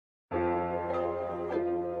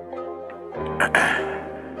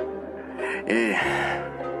Yeah,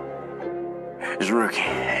 it's Rookie.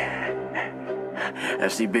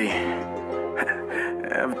 FCB.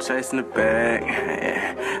 Ever chasing the bag,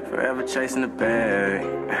 yeah. Forever chasing the bag.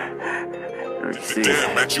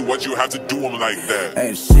 Damn, at you, why'd you have to do them like that?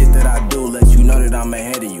 Hey, the shit that I do let you know that I'm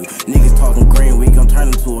ahead of you. Niggas talking green, we gon' turn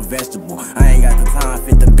into a vegetable. I ain't got the time,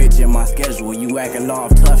 fit the bitch in my schedule. You acting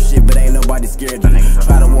off tough shit, but ain't nobody scared of you.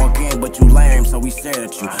 Try to walk in, but you lame, so we stared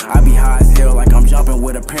at you. I be high as hell like I'm jumping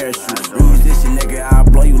with a parachute. Lose this shit, nigga, I'll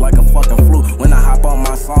blow you like a fucking flute. When I hop on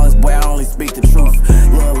my songs, boy, I only speak the truth.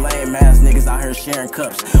 Little lame ass niggas out here sharing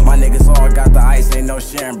cups. My niggas all got the ice, ain't no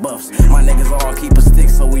sharing buffs. My niggas all keep a stick,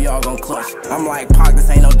 so we all gon' clutch. I'm like, Pac, this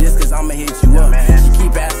ain't no diss, cause I'ma hit you up. She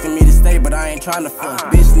keep asking me to stay, but I ain't tryna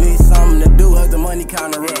fuck. Bitch need something to do, the money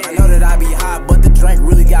kinda rough. I know that I be hot, but the drink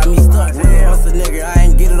really got me stuck. What's a nigga, I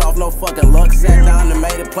ain't get it off no fucking luck. Sat down and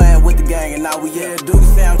made it playing with the gang, and now we here. Dude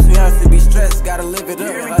say I'm too young to be stressed, gotta live it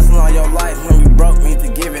up. Hustling all your life, when you broke me to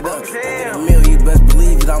give it up. A meal, you best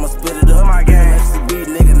believe it, I'ma split it up. FCB,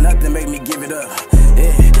 nigga, nothing make me give it up.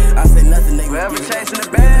 Yeah, I say nothing make me give it up. Chasing the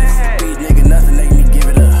bag. FCB, nigga, nothing make me give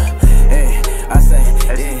it up. Yeah, I say,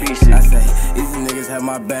 these niggas had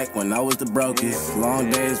my back when I was the brokest. Long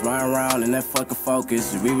days riding around in that fucking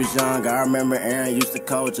Focus. We was young, I remember Aaron used to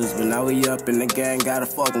coach us, but now we up in the gang, got a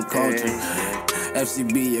fucking culture.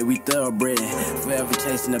 FCB, yeah, we thoroughbred. Forever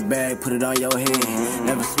chasing the bag, put it on your head.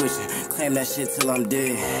 Never switching, claim that shit till I'm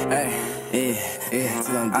dead. Hey, yeah,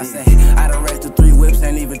 till I'm dead. I say, I done raised to 3 whips,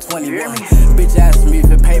 ain't even 21. Bitch asked me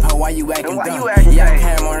if it paper, why you acting dumb? Yeah, I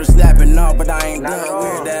came on her snapping off, but I ain't done.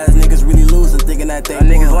 Weird ass niggas really losing, thinking that they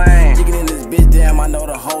niggas lame. Jigging in this bitch, damn, I know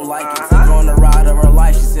the whole like it. Took her on the ride of her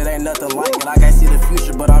life, she said ain't nothing like it. I can't see the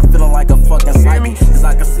future, but I'm feeling like a fucking psychic. Cause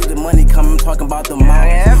I can see the money coming, talking about the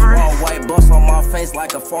mountains. All white bust on my face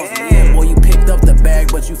like a false. Yeah, boy, you picked up the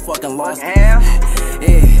bag, but you fucking lost it.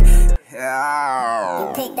 Yeah.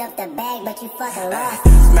 You picked up the bag, but you fucking lost.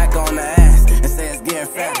 Smack on the ass and say it's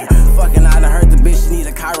getting fatter. Fucking, I done heard the bitch need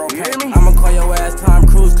a chiropractor. I'ma call your ass Tom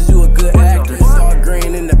Cruise, cause you a good actor. It's all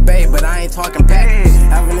green in the bay, but I ain't talking packers.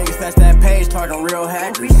 Have a nigga snatch that page, talking real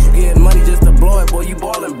hackers. You getting money just to blow it, boy, you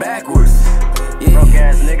ballin' backwards. Yeah, Broke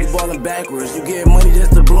ass niggas. You ballin' backwards. You get money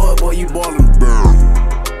just to blow it, boy, you ballin'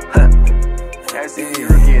 backwards.